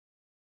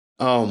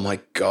Oh my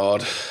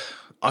God.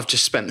 I've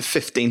just spent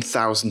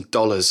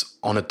 $15,000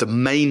 on a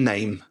domain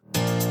name.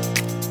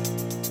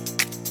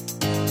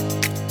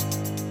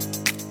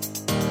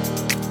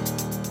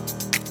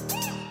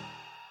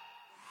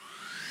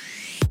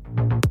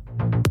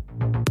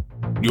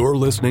 You're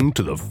listening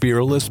to the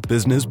Fearless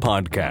Business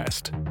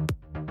Podcast.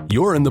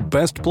 You're in the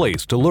best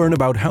place to learn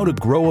about how to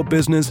grow a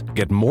business,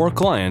 get more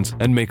clients,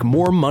 and make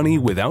more money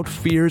without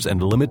fears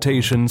and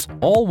limitations,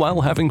 all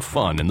while having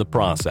fun in the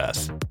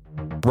process.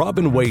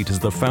 Robin Waite is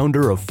the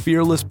founder of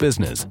Fearless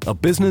Business, a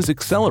business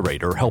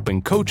accelerator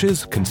helping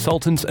coaches,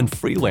 consultants, and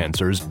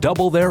freelancers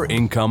double their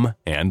income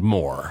and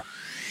more.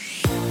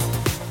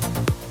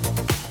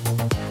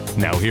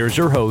 Now here's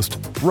your host,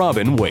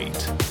 Robin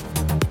Waite.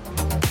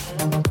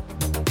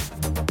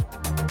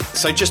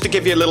 So just to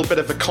give you a little bit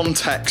of a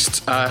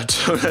context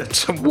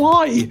to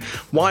why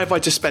have I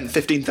just spent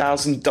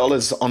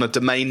 $15,000 on a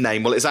domain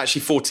name? Well, it's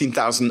actually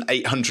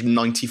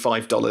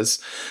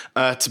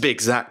 $14,895 to be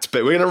exact,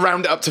 but we're going to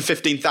round it up to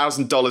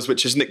 $15,000,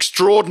 which is an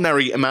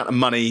extraordinary amount of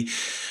money.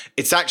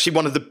 It's actually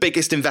one of the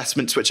biggest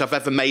investments which I've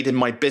ever made in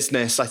my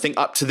business. I think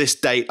up to this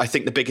date, I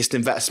think the biggest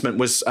investment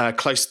was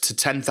close to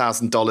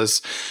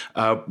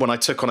 $10,000 when I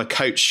took on a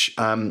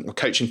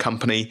coaching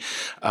company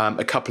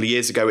a couple of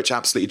years ago, which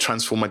absolutely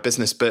transformed my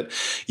business. But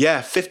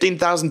yeah,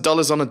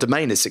 $15,000 on a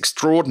domain, it's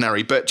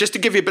extraordinary. But just to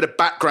give you a bit of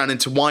background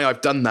into why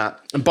I've done that.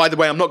 And by the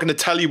way, I'm not going to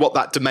tell you what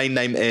that domain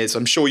name is.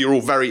 I'm sure you're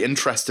all very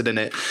interested in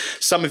it.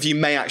 Some of you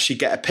may actually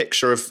get a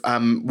picture of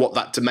what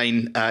that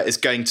domain is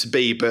going to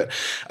be, but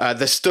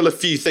there's still a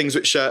few things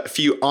which a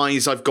few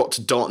I's I've got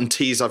to dot and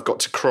T's I've got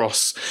to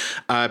cross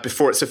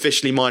before it's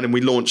officially mine and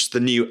we launch the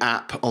new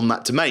app on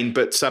that domain.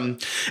 But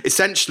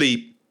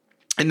essentially,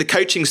 in the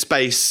coaching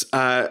space,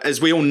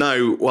 as we all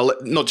know, well,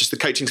 not just the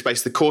coaching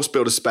space, the course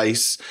builder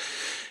space,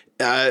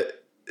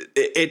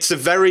 it's a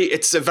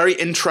very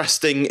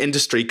interesting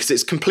industry because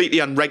it's completely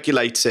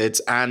unregulated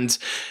and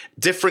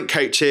different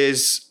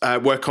coaches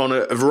work on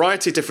a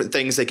variety of different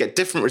things. They get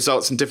different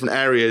results in different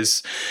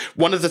areas.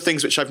 One of the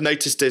things which I've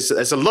noticed is that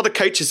there's a lot of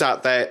coaches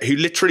out there who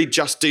literally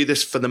just do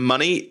this for the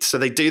money. So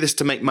they do this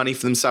to make money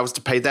for themselves,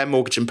 to pay their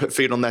mortgage and put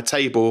food on their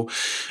table.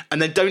 And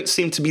they don't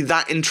seem to be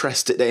that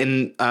interested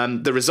in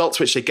the results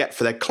which they get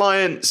for their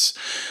clients,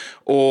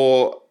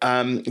 or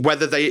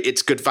whether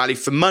it's good value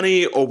for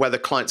money, or whether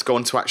clients go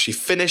on to actually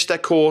finish their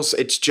course.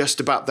 It's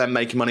just about them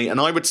making money. And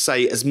I would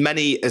say as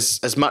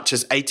much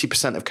as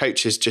 80% of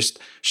coaches just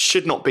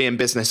should not be in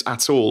business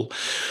at all.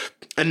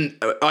 And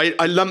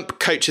I lump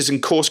coaches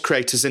and course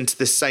creators into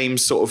the same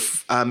sort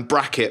of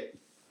bracket.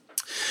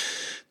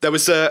 There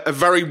was a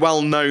very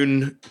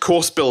well-known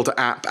course builder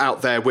app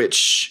out there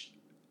which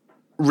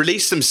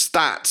released some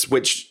stats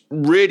which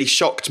really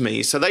shocked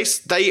me. So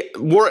they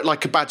wore it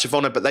like a badge of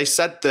honor, but they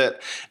said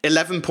that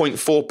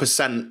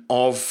 11.4%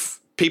 of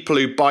people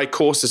who buy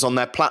courses on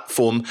their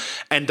platform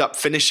end up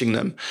finishing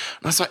them.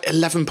 And I was like,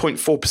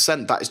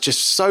 11.4%, that is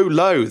just so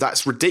low.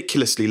 That's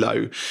ridiculously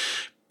low.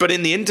 But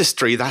in the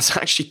industry, that's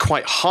actually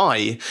quite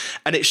high.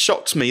 And it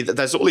shocked me that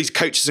there's all these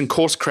coaches and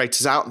course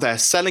creators out there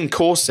selling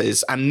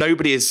courses, and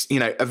nobody is,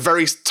 a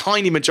very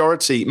tiny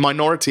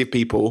minority of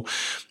people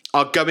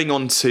are going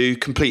on to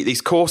complete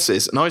these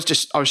courses. And I was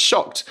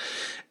shocked.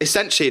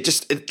 Essentially,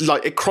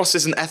 it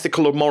crosses an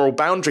ethical or moral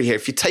boundary here.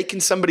 If you're taking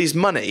somebody's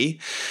money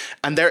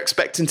and they're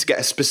expecting to get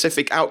a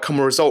specific outcome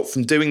or result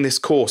from doing this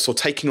course or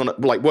taking on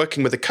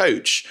working with a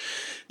coach,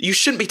 you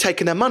shouldn't be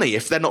taking their money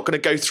if they're not going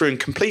to go through and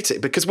complete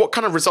it. Because what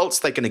kind of results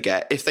are they going to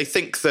get if they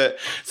think that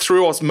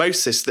through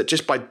osmosis, that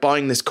just by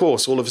buying this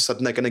course, all of a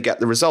sudden they're going to get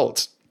the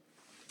result?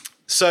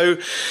 So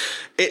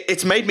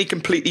it's made me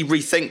completely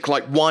rethink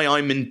why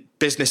I'm in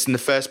business in the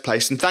first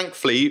place. And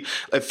thankfully,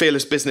 at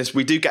Fearless Business,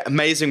 we do get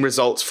amazing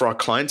results for our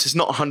clients. It's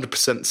not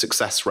 100%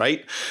 success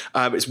rate.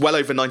 It's well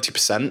over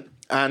 90%.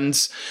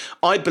 And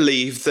I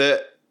believe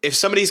that if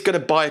somebody's going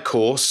to buy a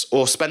course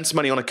or spend some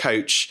money on a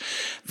coach,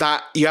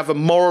 that you have a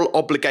moral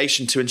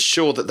obligation to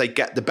ensure that they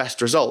get the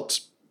best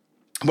results.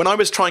 When I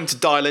was trying to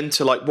dial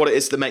into what it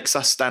is that makes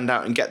us stand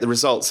out and get the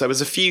results, there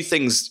was a few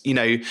things,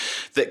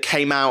 that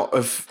came out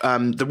of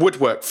the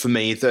woodwork for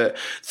me, that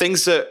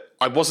things that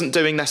I wasn't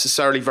doing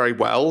necessarily very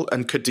well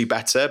and could do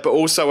better. But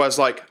also I was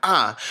like,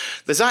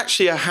 there's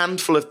actually a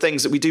handful of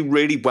things that we do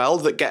really well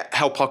that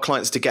help our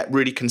clients to get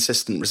really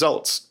consistent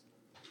results.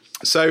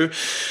 So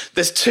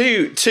there's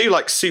two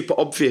super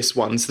obvious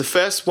ones. The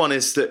first one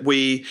is that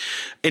we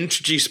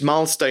introduce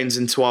milestones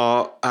into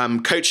our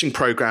coaching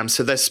program.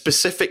 So there's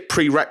specific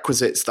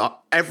prerequisites that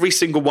every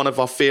single one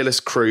of our Fearless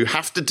crew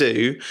have to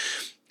do,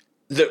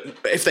 that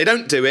if they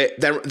don't do it,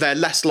 they're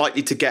less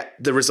likely to get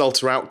the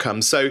result or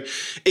outcome. So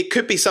it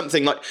could be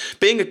something like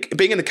being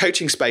in the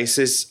coaching space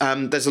is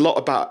there's a lot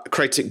about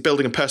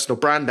building a personal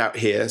brand out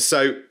here.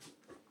 So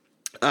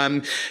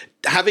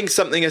having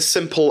something as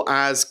simple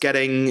as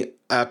getting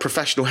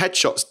professional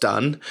headshots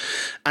done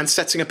and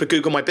setting up a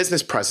Google My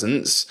Business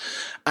presence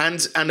and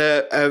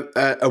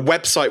a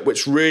website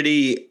which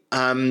really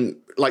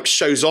like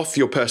shows off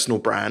your personal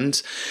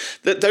brand,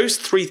 that those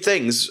three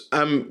things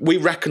we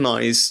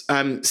recognize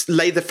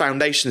lay the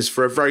foundations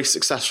for a very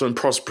successful and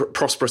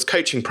prosperous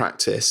coaching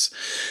practice.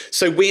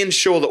 So we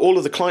ensure that all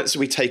of the clients that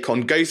we take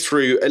on go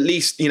through at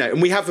least,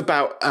 and we have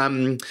about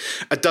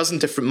a dozen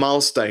different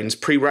milestones,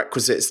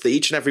 prerequisites that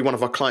each and every one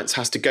of our clients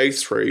has to go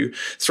through,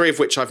 three of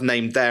which I've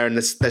named there, and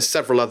there's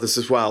several others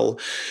as well,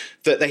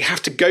 that they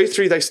have to go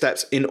through those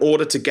steps in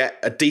order to get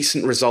a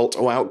decent result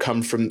or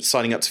outcome from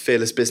signing up to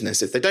Fearless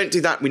Business. If they don't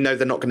do that, we know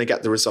they're not going to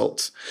get the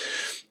results.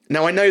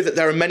 Now, I know that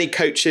there are many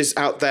coaches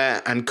out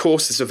there and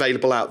courses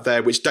available out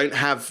there which don't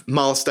have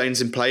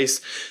milestones in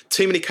place.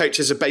 Too many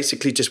coaches are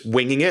basically just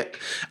winging it,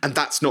 and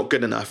that's not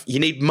good enough. You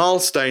need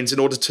milestones in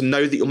order to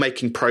know that you're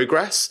making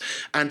progress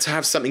and to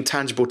have something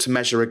tangible to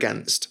measure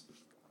against.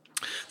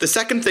 The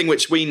second thing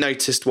which we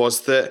noticed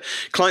was that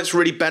clients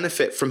really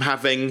benefit from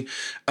having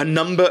a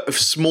number of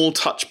small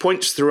touch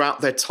points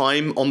throughout their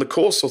time on the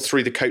course or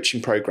through the coaching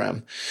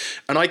program.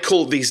 And I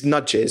call these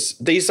nudges.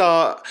 These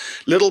are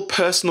little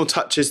personal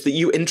touches that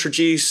you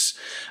introduce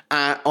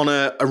on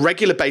a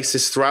regular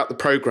basis throughout the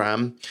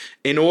program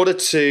in order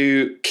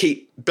to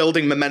keep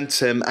building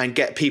momentum and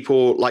get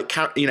people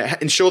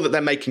ensure that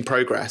they're making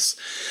progress.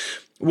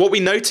 What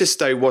we noticed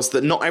though was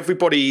that not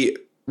everybody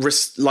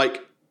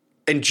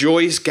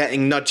enjoys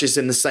getting nudges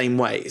in the same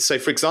way. So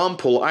for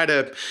example, I had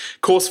a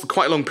course for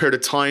quite a long period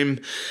of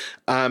time,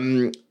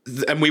 and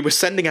we were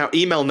sending out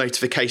email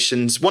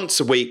notifications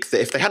once a week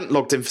that if they hadn't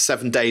logged in for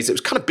 7 days, it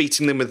was kind of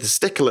beating them with the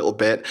stick a little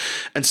bit.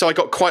 And so I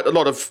got quite a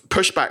lot of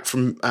pushback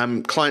from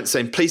clients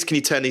saying, please, can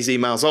you turn these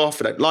emails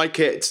off? I don't like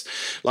it.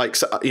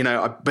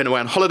 I've been away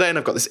on holiday and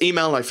I've got this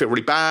email and I feel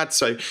really bad.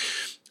 So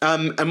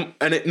and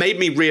it made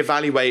me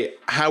reevaluate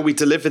how we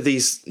deliver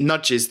these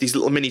nudges, these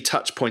little mini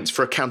touch points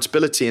for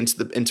accountability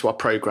into our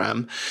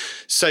program,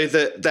 so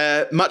that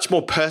they're much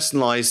more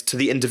personalized to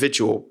the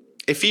individual.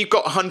 If you've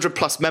got 100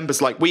 plus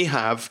members like we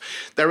have,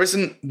 there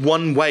isn't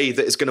one way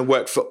that is going to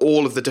work for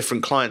all of the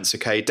different clients,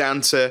 okay? Down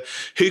to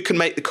who can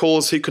make the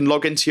calls, who can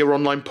log into your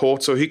online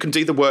portal, who can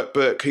do the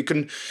workbook, who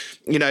can,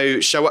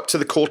 show up to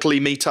the quarterly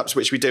meetups,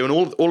 which we do, and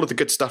all of the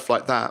good stuff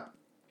like that.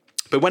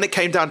 But when it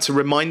came down to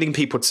reminding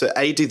people to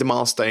A, do the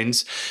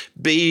milestones,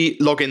 B,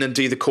 log in and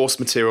do the course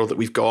material that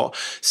we've got,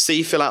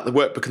 C, fill out the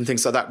workbook and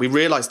things like that, we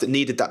realized it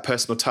needed that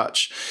personal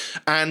touch.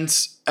 And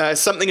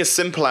something as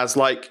simple as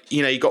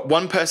you got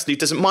one person who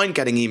doesn't mind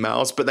getting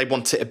emails, but they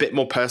want it a bit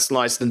more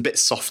personalized and a bit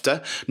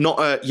softer.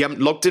 Not you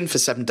haven't logged in for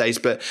 7 days,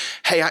 but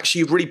hey, actually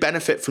you really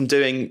benefit from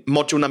doing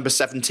module number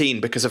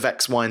 17 because of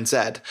X, Y, and Z.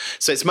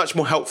 So it's much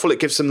more helpful. It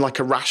gives them it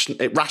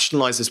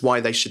rationalizes why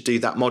they should do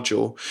that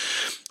module.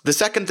 The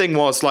second thing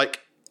was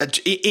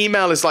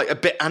email is a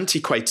bit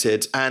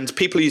antiquated, and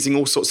people are using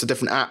all sorts of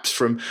different apps,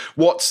 from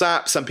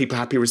WhatsApp. Some people are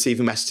happy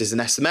receiving messages in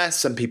SMS,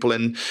 some people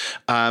in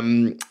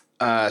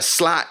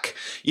Slack.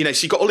 So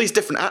you've got all these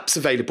different apps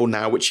available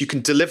now which you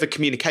can deliver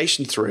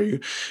communication through,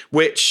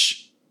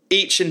 which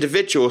each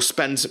individual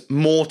spends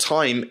more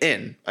time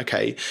in.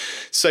 Okay.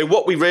 So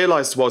what we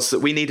realized was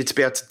that we needed to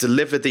be able to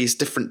deliver these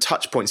different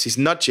touch points, these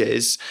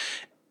nudges,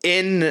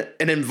 in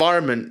an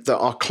environment that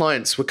our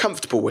clients were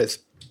comfortable with.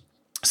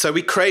 So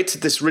we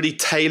created this really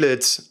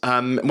tailored,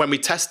 when we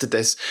tested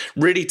this,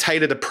 really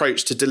tailored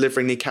approach to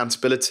delivering the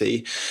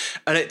accountability.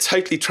 And it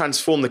totally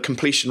transformed the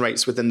completion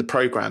rates within the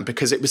program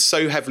because it was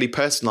so heavily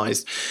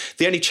personalized.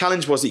 The only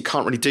challenge was that you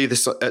can't really do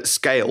this at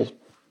scale.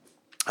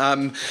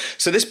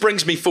 So this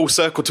brings me full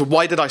circle to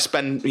why did I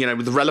spend,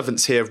 with the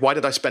relevance here, why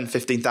did I spend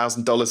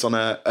 $15,000 on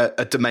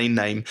a domain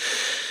name?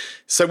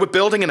 So we're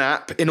building an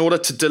app in order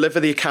to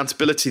deliver the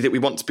accountability that we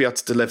want to be able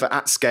to deliver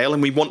at scale,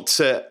 and we want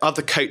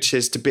other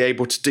coaches to be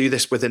able to do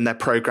this within their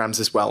programs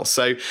as well.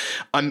 So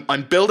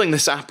I'm building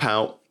this app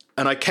out,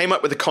 and I came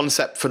up with a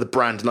concept for the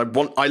brand,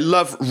 and I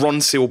love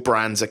Ronseal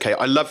brands. Okay,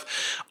 I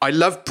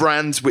love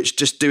brands which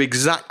just do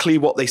exactly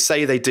what they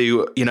say they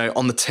do,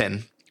 on the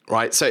tin,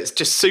 right? So it's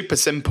just super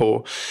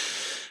simple.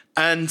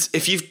 And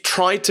if you've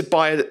tried to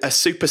buy a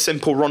super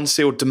simple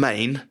Ronseal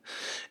domain,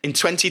 in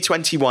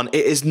 2021, it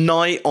is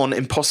nigh on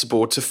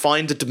impossible to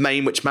find a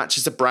domain which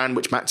matches a brand,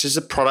 which matches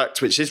a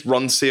product, which is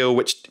Ronseal,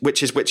 which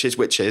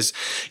is.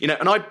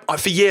 And I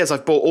for years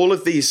I've bought all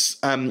of these,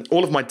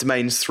 all of my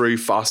domains through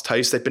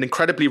FastHost. They've been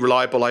incredibly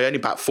reliable. I own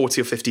about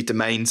 40 or 50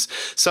 domains.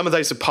 Some of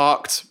those are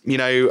parked,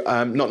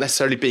 not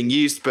necessarily being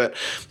used, but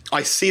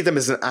I see them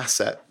as an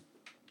asset.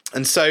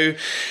 And so,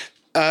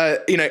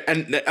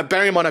 and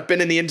bearing in mind, I've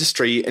been in the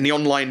industry, in the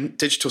online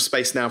digital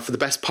space now for the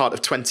best part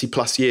of 20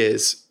 plus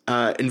years,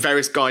 in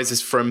various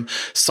guises, from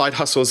side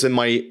hustles in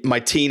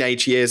my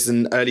teenage years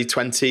and early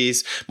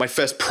 20s, my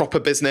first proper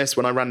business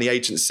when I ran the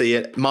agency,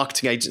 a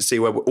marketing agency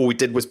where all we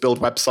did was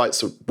build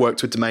websites or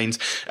worked with domains,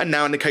 and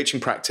now in the coaching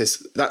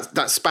practice.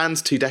 That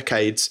spans 2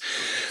 decades.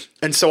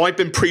 And so I've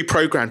been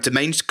pre-programmed.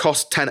 Domains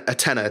cost a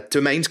tenner.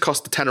 Domains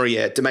cost a tenner a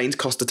year. Domains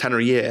cost a tenner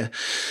a year.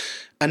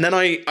 And then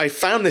I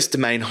found this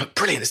domain.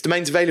 Brilliant, this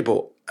domain's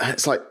available. And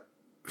it's like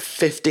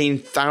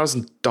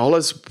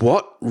 $15,000.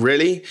 What?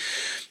 Really?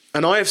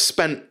 And I have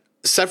spent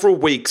several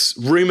weeks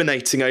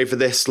ruminating over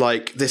this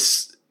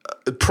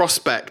the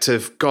prospect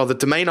of, God, the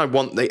domain I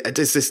want,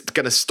 is this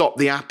going to stop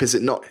the app? Is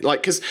it not?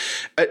 Like, because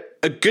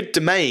a good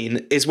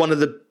domain is one of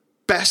the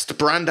best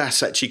brand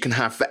assets you can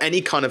have for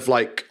any kind of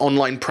like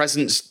online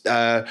presence,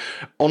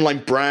 online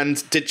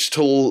brand,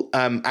 digital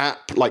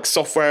app, like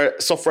software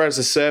as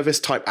a service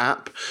type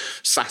app,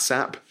 SaaS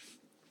app.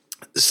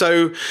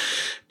 So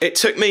it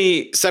took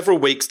me several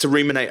weeks to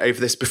ruminate over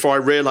this before I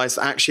realized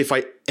that actually,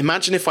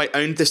 if I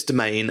owned this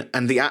domain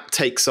and the app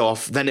takes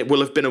off, then it will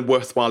have been a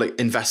worthwhile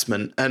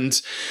investment.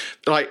 And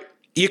like,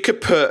 you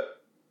could put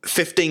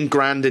 15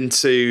 grand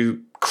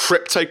into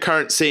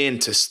cryptocurrency,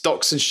 into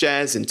stocks and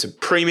shares, into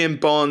premium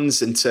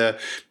bonds, into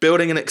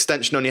building an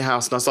extension on your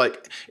house. And I was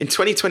like, in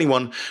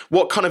 2021,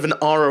 what kind of an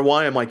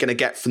ROI am I going to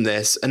get from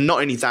this? And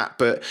not only that,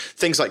 but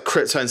things like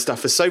crypto and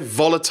stuff are so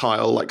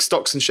volatile, like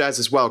stocks and shares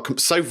as well,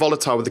 so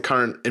volatile with the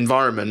current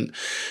environment.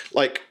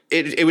 Like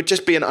it would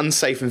just be an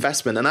unsafe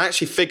investment. And I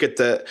actually figured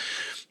that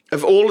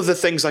of all of the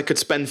things I could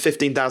spend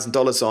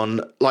 $15,000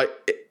 on, like,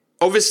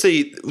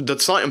 obviously, the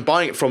site I'm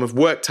buying it from have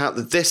worked out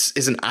that this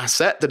is an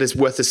asset that is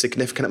worth a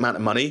significant amount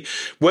of money.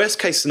 Worst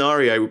case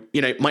scenario,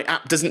 my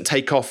app doesn't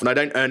take off and I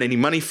don't earn any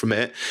money from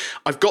it.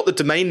 I've got the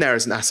domain there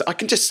as an asset. I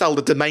can just sell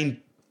the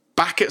domain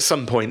back at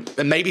some point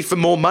and maybe for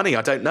more money.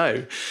 I don't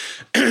know.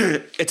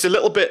 It's a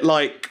little bit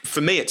like,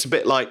 for me, it's a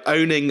bit like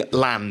owning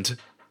land.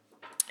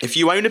 If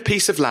you own a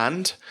piece of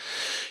land,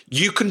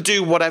 you can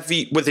do whatever,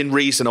 within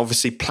reason,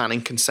 obviously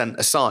planning consent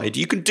aside,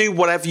 you can do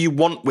whatever you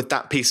want with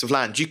that piece of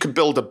land. You can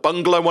build a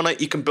bungalow on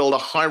it. You can build a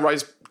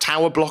high-rise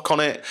tower block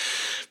on it.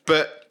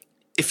 But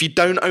if you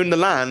don't own the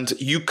land,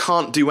 you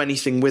can't do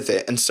anything with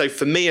it. And so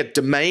for me, a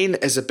domain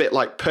is a bit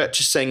like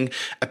purchasing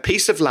a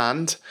piece of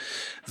land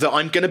that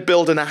I'm going to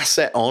build an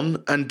asset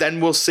on, and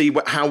then we'll see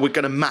how we're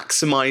going to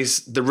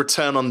maximize the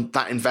return on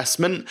that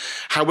investment,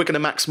 how we're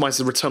going to maximize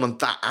the return on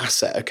that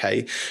asset,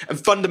 okay?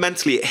 And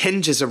fundamentally, it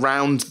hinges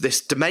around this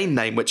domain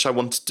name, which I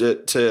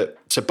wanted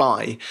to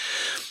buy.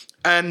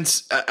 And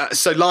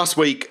so last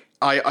week,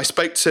 I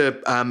spoke to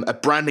a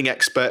branding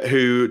expert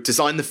who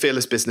designed the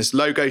Fearless Business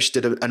logo. She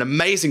did an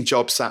amazing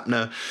job,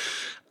 Sapna.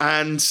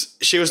 And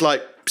she was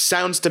like,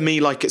 sounds to me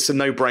like it's a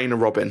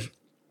no-brainer, Robin.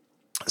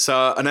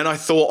 So, and then I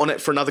thought on it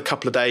for another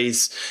couple of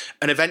days,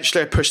 and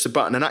eventually I pushed the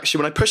button. And actually,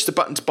 when I pushed the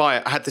button to buy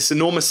it, I had this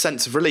enormous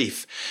sense of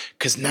relief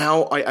because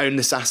now I own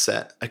this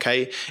asset,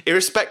 okay?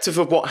 Irrespective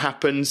of what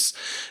happens,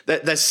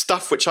 there's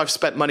stuff which I've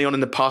spent money on in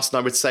the past, and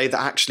I would say that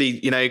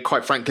actually,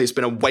 quite frankly, it's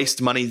been a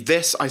waste of money.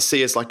 This I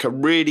see as like a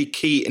really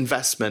key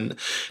investment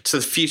to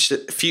the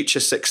future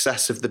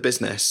success of the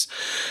business.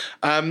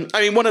 I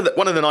mean, one of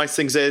the nice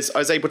things is I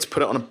was able to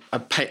put it on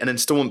an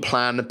installment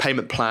plan, a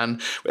payment plan.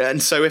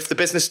 And so if the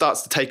business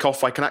starts to take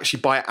off, I can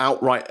actually buy it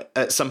outright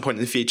at some point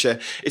in the future.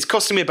 It's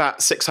costing me about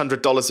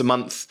 $600 a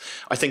month,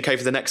 I think,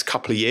 over the next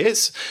couple of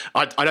years.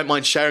 I don't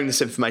mind sharing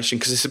this information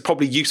because this is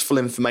probably useful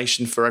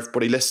information for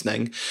everybody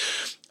listening.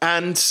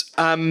 And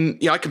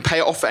I can pay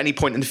it off at any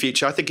point in the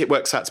future. I think it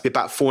works out to be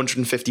about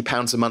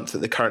 £450 a month at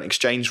the current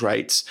exchange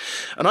rates.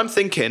 And I'm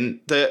thinking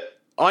that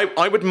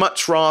I would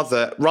much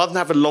rather than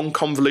have a long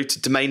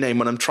convoluted domain name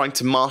when I'm trying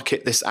to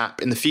market this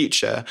app in the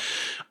future,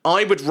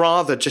 I would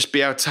rather just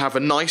be able to have a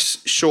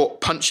nice,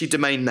 short, punchy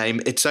domain name.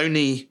 It's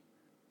only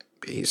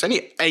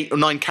 8 or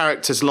 9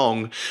 characters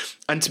long.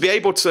 And to be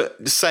able to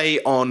say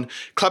on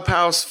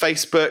Clubhouse,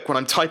 Facebook, when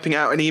I'm typing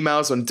out in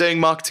emails, when I'm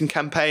doing marketing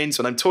campaigns,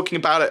 when I'm talking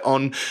about it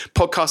on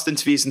podcast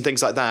interviews and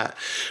things like that,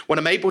 when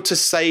I'm able to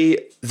say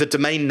the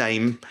domain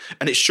name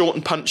and it's short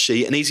and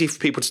punchy and easy for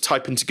people to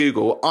type into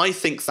Google, I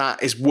think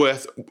that is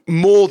worth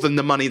more than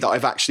the money that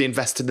I've actually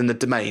invested in the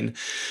domain.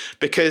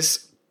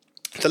 Because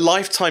the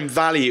lifetime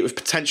value of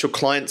potential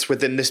clients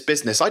within this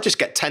business, I just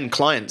get 10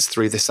 clients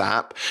through this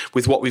app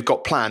with what we've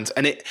got planned.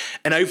 And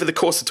over the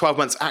course of 12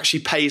 months actually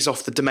pays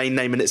off the domain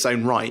name in its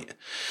own right.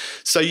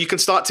 So you can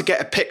start to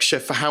get a picture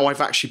for how I've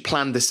actually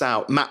planned this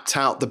out, mapped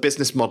out the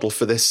business model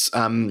for this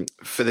app,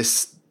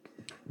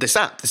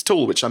 this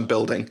tool which I'm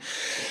building.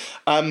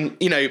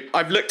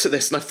 I've looked at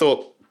this and I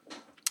thought,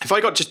 if I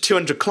got just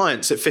 200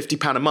 clients at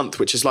 £50 a month,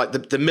 which is like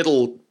the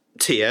middle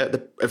tier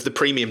of the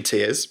premium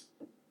tiers,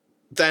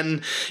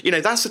 then,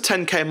 that's a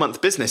 10K a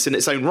month business in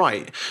its own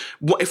right.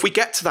 What if we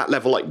get to that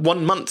level, like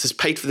 1 month has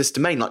paid for this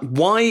domain? Like,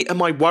 why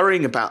am I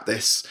worrying about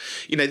this?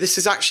 This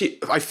is actually,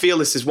 I feel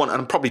this is one,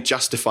 and I'm probably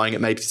justifying it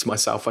maybe to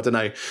myself. I don't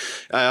know.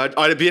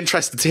 I'd be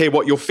interested to hear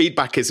what your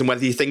feedback is and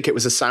whether you think it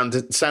was a sound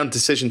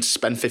decision to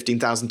spend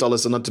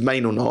 $15,000 on a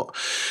domain or not.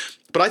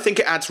 But I think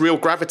it adds real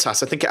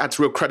gravitas. I think it adds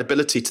real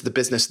credibility to the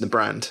business and the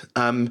brand.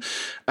 And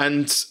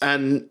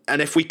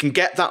if we can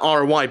get that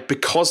ROI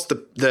because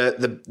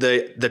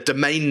the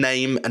domain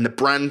name and the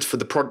brand for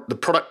the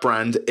product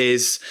brand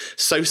is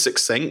so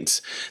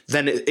succinct,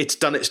 then it's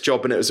done its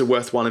job and it was a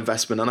worthwhile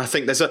investment. And I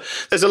think there's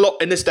a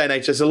lot in this day and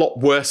age. There's a lot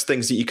worse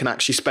things that you can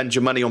actually spend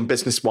your money on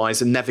business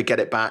wise and never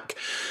get it back.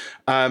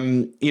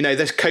 There's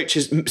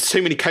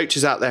too many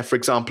coaches out there, for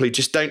example, who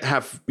just don't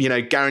have,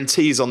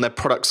 guarantees on their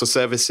products or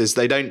services.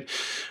 They don't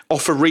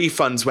offer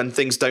refunds when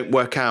things don't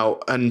work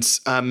out. And,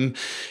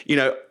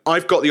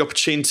 I've got the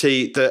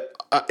opportunity that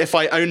if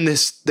I own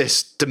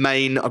this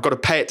domain, I've got to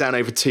pay it down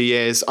over 2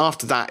 years.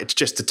 After that, it's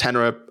just a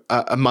tenner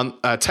a month,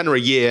 tenner a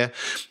year,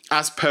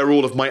 as per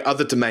all of my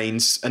other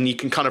domains, and you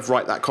can kind of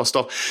write that cost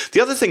off.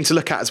 The other thing to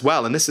look at as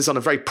well, and this is on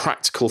a very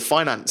practical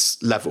finance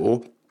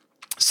level.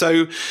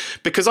 So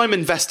because I'm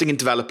investing in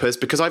developers,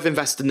 because I've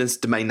invested in this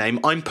domain name,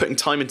 I'm putting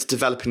time into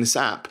developing this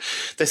app.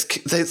 There's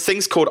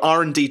things called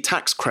R&D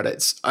tax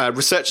credits,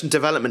 research and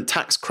development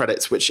tax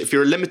credits, which if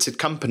you're a limited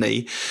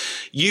company,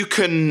 you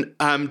can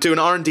do an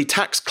R&D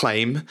tax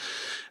claim,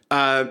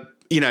 along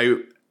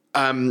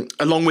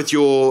with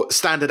your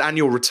standard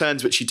annual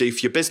returns, which you do for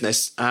your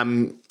business,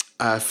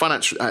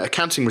 financial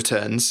accounting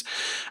returns,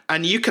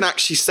 and you can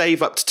actually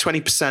save up to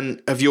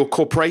 20% of your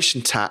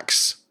corporation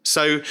tax.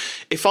 So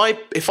if I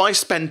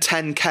spend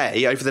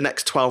 10K over the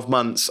next 12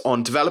 months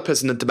on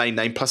developers and a domain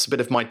name plus a bit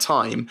of my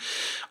time,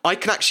 I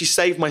can actually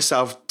save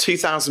myself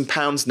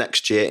 £2,000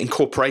 next year in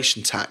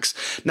corporation tax.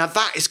 Now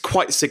that is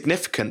quite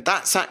significant.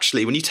 That's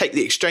actually, when you take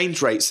the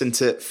exchange rates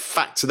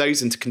factor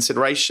those into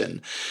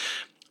consideration,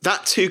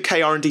 that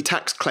 2K R&D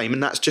tax claim,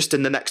 and that's just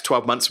in the next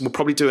 12 months, and we'll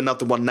probably do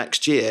another one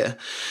next year,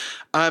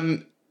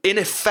 in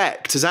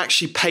effect has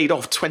actually paid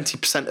off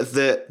 20% of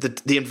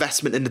the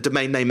investment in the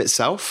domain name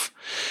itself.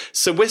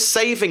 So we're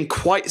saving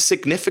quite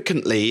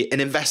significantly in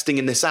investing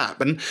in this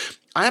app. And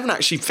I haven't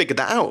actually figured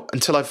that out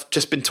until I've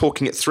just been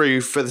talking it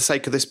through for the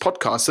sake of this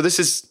podcast. So this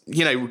is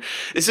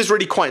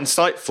really quite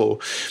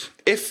insightful.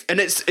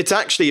 It's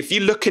actually, if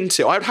you look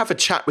into, I would have a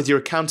chat with your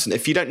accountant.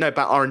 If you don't know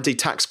about R&D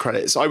tax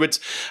credits, I would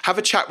have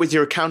a chat with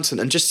your accountant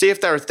and just see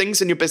if there are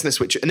things in your business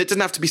and it doesn't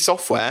have to be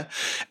software.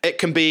 It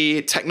can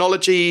be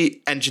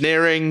technology,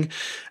 engineering,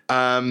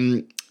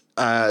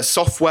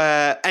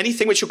 software,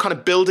 anything which you're kind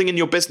of building in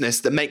your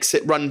business that makes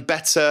it run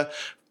better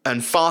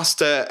and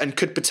faster and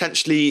could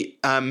potentially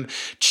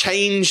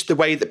change the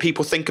way that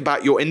people think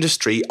about your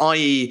industry,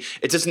 i.e.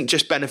 it doesn't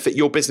just benefit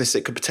your business,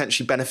 it could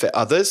potentially benefit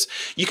others.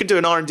 You can do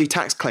an R&D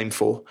tax claim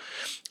for.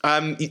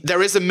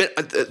 There is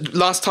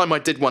last time I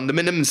did one, the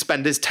minimum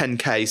spend is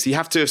 10K. So you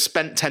have to have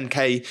spent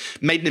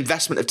 10K, made an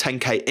investment of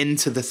 10K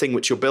into the thing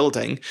which you're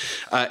building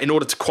in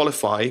order to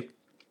qualify.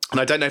 And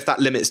I don't know if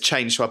that limit's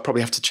changed, so I'll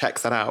probably have to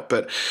check that out.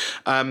 But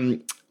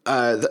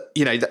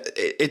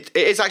it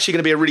is actually going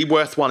to be a really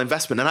worthwhile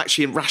investment, and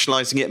actually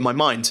rationalizing it in my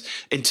mind,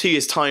 in 2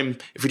 years' time,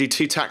 if we do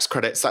 2 tax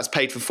credits, that's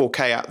paid for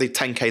 4K out of the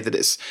 10K that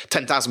it's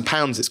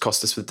 £10,000 it's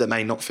cost us for the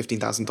domain, not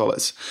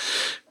 $15,000.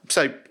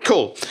 So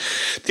cool.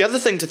 The other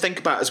thing to think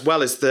about as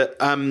well is that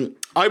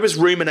I was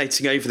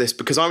ruminating over this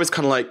because I was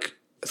kind of like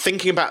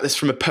thinking about this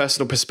from a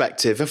personal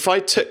perspective. If I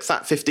took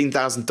that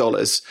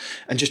 $15,000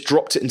 and just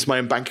dropped it into my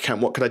own bank account,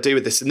 what could I do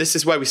with this? And this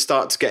is where we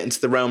start to get into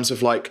the realms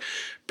of like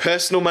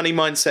personal money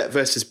mindset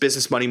versus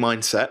business money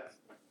mindset.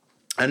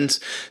 And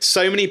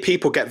so many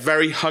people get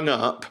very hung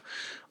up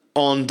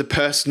on the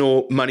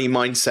personal money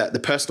mindset, the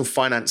personal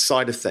finance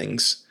side of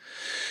things.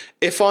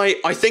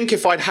 I think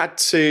if I'd had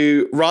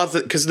to,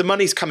 rather, because the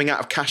money's coming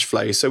out of cash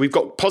flow, so we've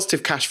got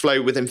positive cash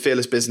flow within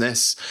Fearless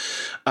Business.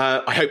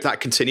 I hope that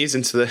continues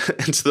into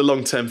the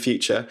long-term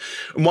future.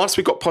 And whilst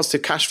we've got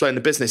positive cash flow in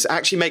the business, it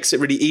actually makes it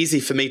really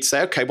easy for me to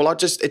say, okay, well, I'll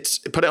just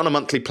put it on a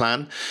monthly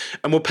plan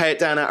and we'll pay it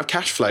down out of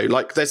cash flow.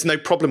 Like, there's no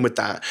problem with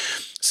that.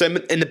 So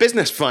in the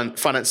business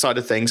finance side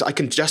of things, I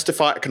can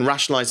justify it, I can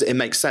rationalize it, it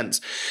makes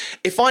sense.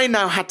 If I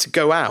now had to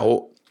go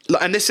out,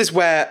 and this is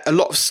where a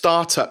lot of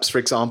startups, for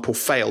example,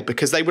 fail,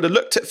 because they would have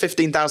looked at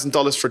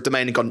 $15,000 for a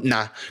domain and gone,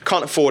 nah,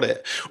 can't afford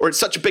it. Or it's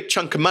such a big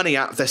chunk of money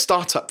out of their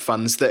startup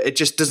funds that it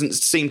just doesn't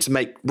seem to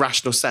make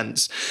rational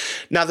sense.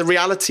 Now, the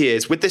reality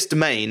is with this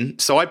domain,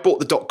 so I bought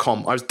the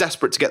 .com. I was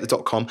desperate to get the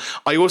 .com.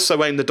 I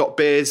also own the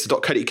 .biz, the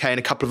 .co.uk, and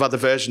a couple of other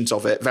versions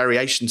of it,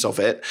 variations of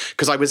it,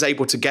 because I was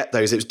able to get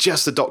those. It was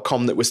just the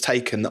 .com that was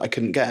taken that I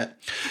couldn't get.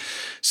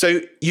 So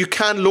you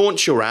can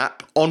launch your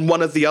app on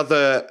one of the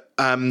other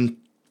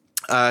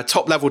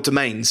top level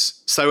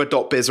domains, so a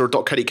 .biz or a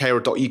 .co.uk or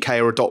a .uk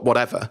or a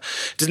 .whatever.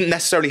 It doesn't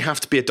necessarily have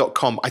to be a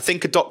 .com. I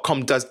think a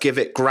 .com does give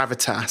it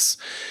gravitas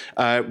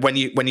when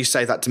you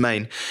say that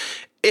domain.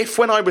 If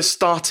when I was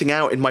starting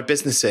out in my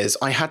businesses,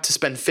 I had to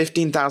spend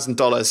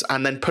 $15,000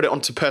 and then put it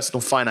onto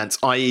personal finance,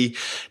 i.e.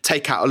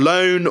 take out a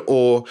loan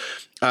or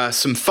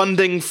some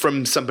funding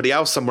from somebody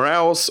else somewhere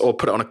else, or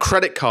put it on a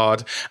credit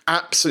card,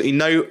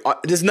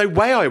 there's no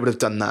way I would have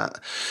done that.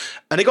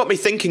 And it got me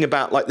thinking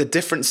about like the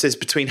differences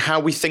between how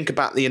we think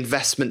about the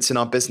investments in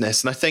our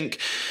business. And I think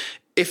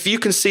if you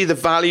can see the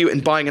value in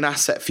buying an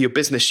asset for your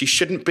business, you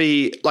shouldn't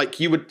be like,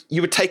 you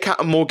would take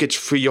out a mortgage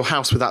for your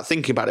house without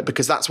thinking about it,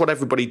 because that's what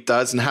everybody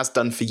does and has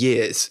done for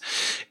years.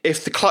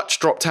 If the clutch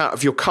dropped out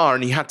of your car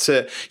and you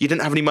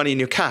didn't have any money in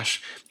your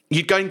cash,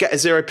 you'd go and get a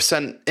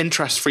 0%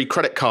 interest-free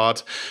credit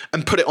card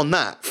and put it on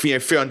that for, a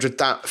few hundred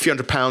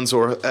pounds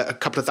or a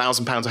couple of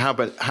 £1,000 or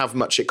however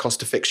much it costs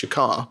to fix your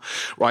car,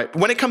 right?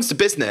 But when it comes to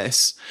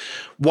business,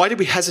 why do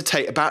we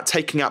hesitate about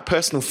taking out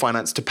personal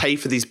finance to pay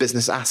for these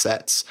business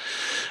assets?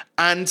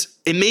 And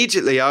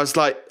immediately I was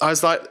like,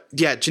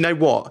 yeah, do you know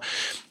what?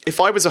 If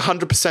I was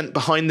 100%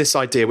 behind this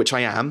idea, which I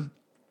am,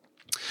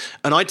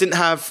 and I didn't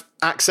have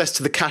access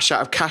to the cash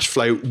out of cash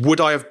flow,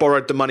 would I have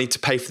borrowed the money to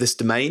pay for this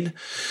domain?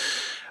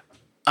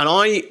 And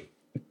I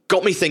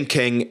got me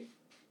thinking,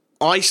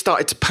 I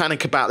started to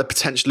panic about the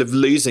potential of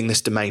losing this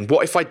domain.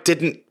 What if I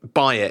didn't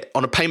buy it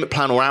on a payment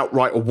plan or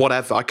outright or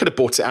whatever? I could have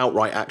bought it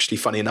outright, actually,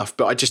 funny enough,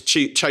 but I just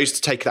chose to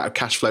take it out of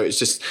cash flow.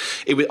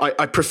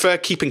 I prefer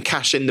keeping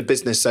cash in the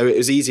business, so it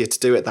was easier to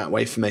do it that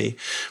way for me.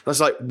 But I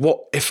was like,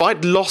 what if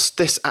I'd lost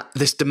this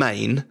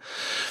domain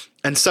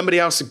and somebody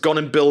else had gone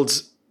and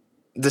built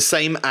the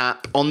same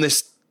app on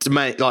this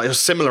domain, like a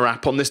similar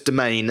app on this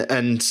domain,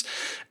 and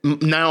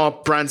now our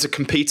brands are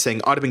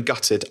competing? I'd have been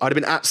gutted. I'd have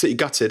been absolutely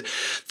gutted.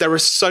 There are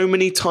so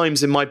many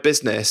times in my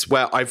business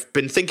where I've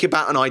been thinking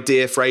about an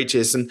idea for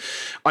ages, and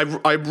I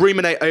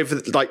ruminate over,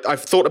 like,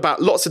 I've thought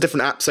about lots of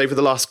different apps over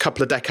the last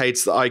couple of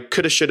decades that I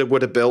coulda, shoulda,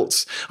 woulda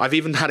built. I've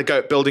even had a go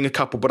at building a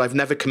couple, but I've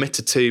never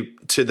committed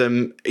to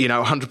them,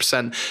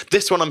 100%.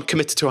 This one I'm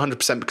committed to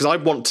 100% because I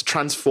want to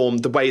transform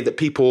the way that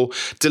people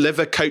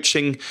deliver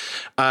coaching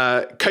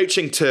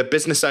to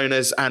business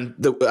owners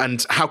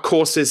and how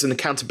courses and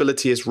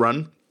accountability is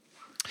run.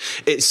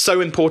 It's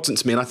so important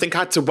to me, and I think I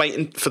had to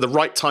wait for the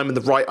right time and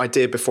the right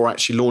idea before I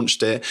actually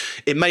launched it.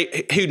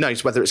 Who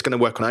knows whether it's going to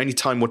work or not? Only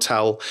time will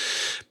tell.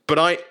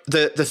 But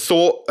the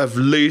thought of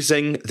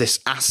losing this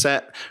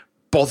asset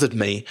bothered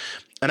me.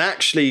 And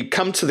actually,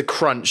 come to the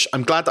crunch,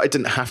 I'm glad that I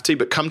didn't have to,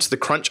 but come to the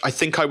crunch, I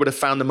think I would have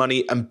found the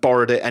money and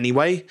borrowed it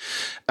anyway.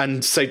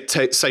 And so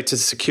to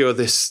secure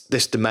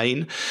this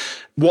domain.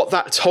 What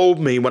that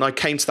told me when I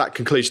came to that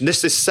conclusion,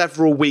 this is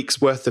several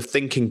weeks worth of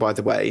thinking, by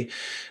the way,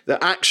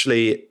 that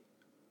actually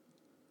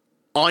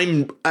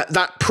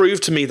that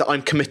proved to me that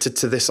I'm committed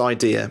to this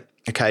idea.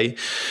 Okay.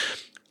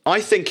 I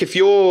think if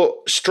you're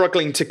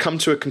struggling to come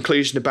to a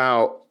conclusion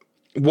about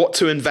what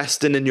to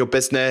invest in your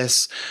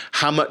business,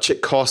 how much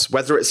it costs,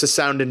 whether it's a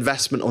sound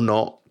investment or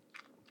not,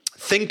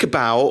 think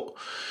about,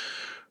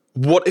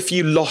 what if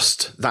you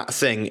lost that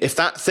thing? If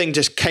that thing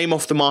just came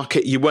off the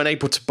market, you weren't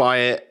able to buy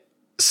it,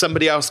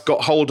 somebody else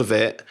got hold of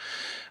it,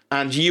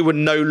 and you were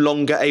no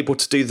longer able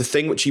to do the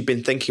thing which you've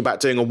been thinking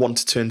about doing or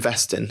wanted to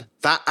invest in.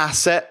 That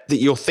asset that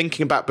you're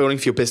thinking about building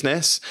for your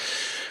business,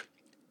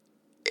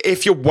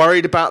 if you're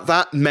worried about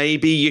that,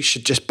 maybe you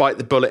should just bite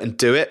the bullet and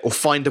do it, or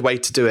find a way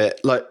to do it.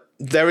 Like,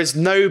 there is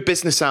no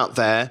business out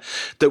there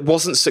that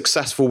wasn't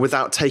successful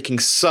without taking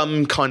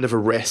some kind of a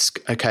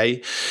risk,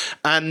 okay?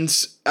 And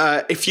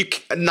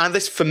now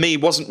this for me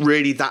wasn't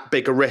really that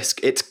big a risk.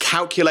 It's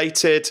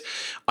calculated,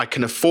 I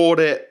can afford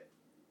it,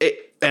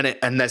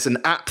 and there's an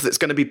app that's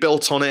going to be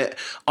built on it.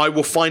 I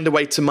will find a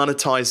way to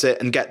monetize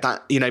it and get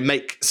that,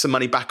 make some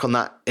money back on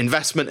that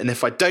investment. And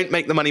if I don't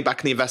make the money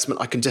back in the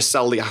investment, I can just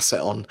sell the asset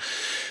on.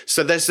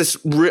 So there's this,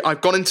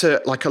 I've gone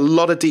into like a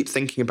lot of deep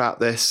thinking about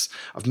this.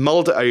 I've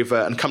mulled it over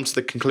and come to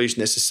the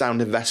conclusion it's a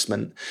sound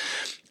investment.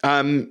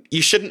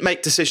 You shouldn't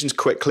make decisions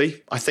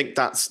quickly. I think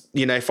that's,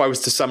 if I was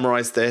to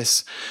summarize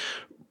this,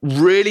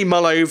 really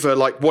mull over,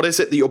 like, what is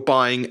it that you're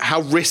buying?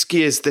 How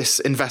risky is this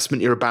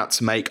investment you're about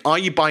to make? Are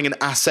you buying an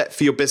asset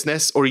for your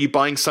business, or are you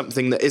buying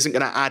something that isn't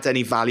going to add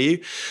any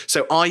value?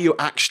 So are you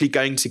actually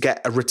going to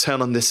get a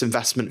return on this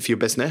investment for your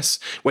business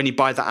when you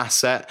buy that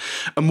asset?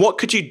 And what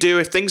could you do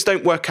if things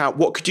don't work out?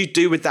 What could you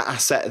do with that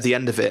asset at the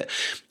end of it?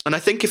 And I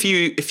think if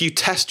you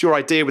test your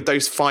idea with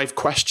those 5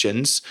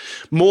 questions,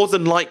 more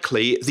than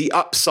likely the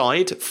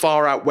upside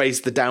far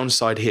outweighs the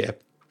downside here.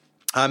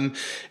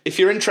 If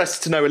you're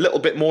interested to know a little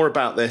bit more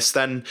about this,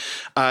 then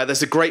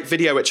there's a great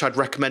video which I'd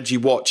recommend you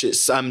watch.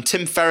 It's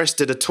Tim Ferriss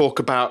did a talk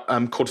about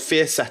called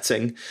Fear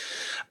Setting,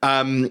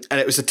 and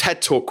it was a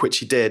TED talk which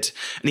he did,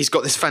 and he's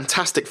got this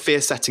fantastic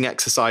fear setting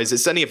exercise.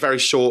 It's only a very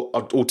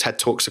short, all TED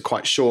talks are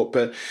quite short,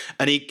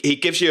 and he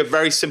gives you a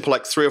very simple,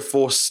 like 3 or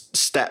 4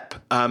 step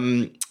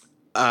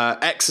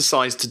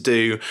exercise to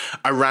do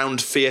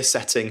around fear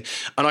setting.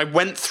 And I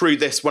went through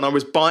this when I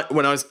was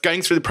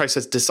going through the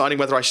process, deciding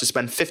whether I should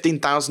spend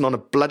 $15,000 on a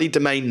bloody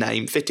domain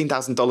name,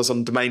 $15,000 on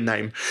a domain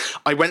name.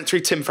 I went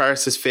through Tim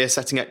Ferriss's fear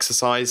setting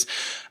exercise.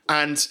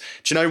 And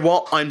do you know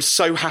what? I'm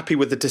so happy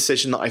with the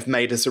decision that I've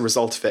made as a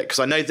result of it, because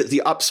I know that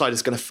the upside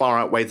is going to far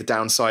outweigh the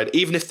downside.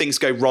 Even if things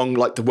go wrong,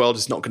 like, the world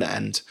is not going to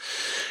end.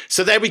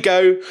 So there we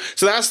go.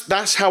 So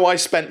that's how I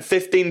spent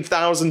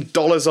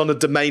 $15,000 on a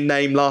domain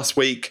name last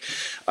week.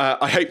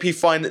 I hope you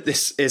find that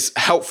this is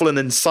helpful and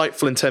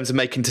insightful in terms of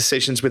making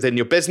decisions within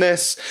your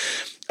business.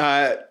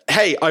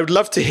 Hey, I would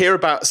love to hear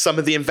about some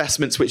of the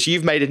investments which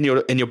you've made in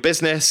your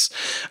business,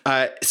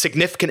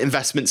 significant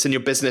investments in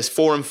your business,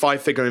 4- and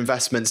 5-figure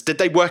investments. Did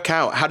they work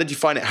out? How did you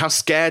find it? How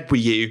scared were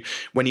you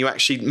when you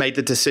actually made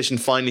the decision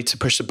finally to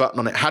push the button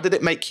on it? How did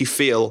it make you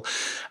feel?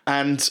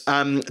 And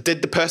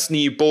did the person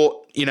you bought,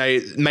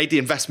 made the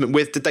investment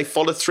with, did they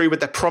follow through with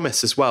their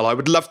promise as well? I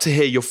would love to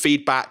hear your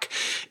feedback,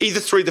 either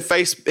through through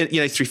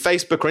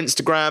Facebook or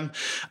Instagram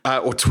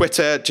or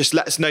Twitter. Just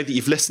let us know that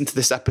you've listened to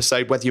this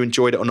episode, whether you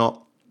enjoyed it or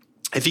not.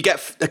 if you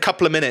get a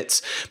couple of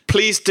minutes,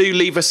 please do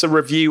leave us a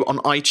review on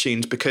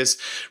iTunes, because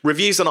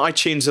reviews on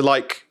iTunes are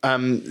like,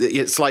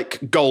 it's like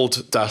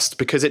gold dust,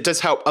 because it does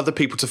help other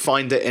people to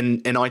find it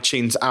in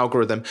iTunes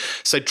algorithm.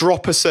 So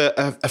drop us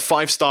a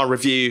 5-star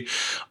review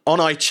on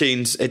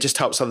iTunes. It just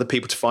helps other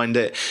people to find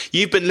it.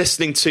 You've been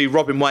listening to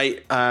Robin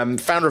Waite,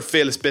 founder of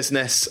Fearless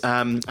Business,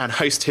 and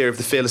host here of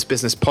the Fearless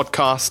Business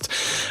podcast.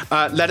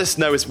 Let us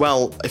know as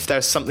well if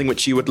there's something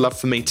which you would love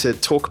for me to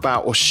talk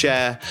about or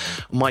share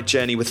on my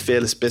journey with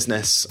Fearless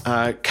Business.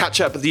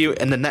 Catch up with you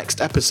in the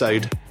next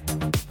episode.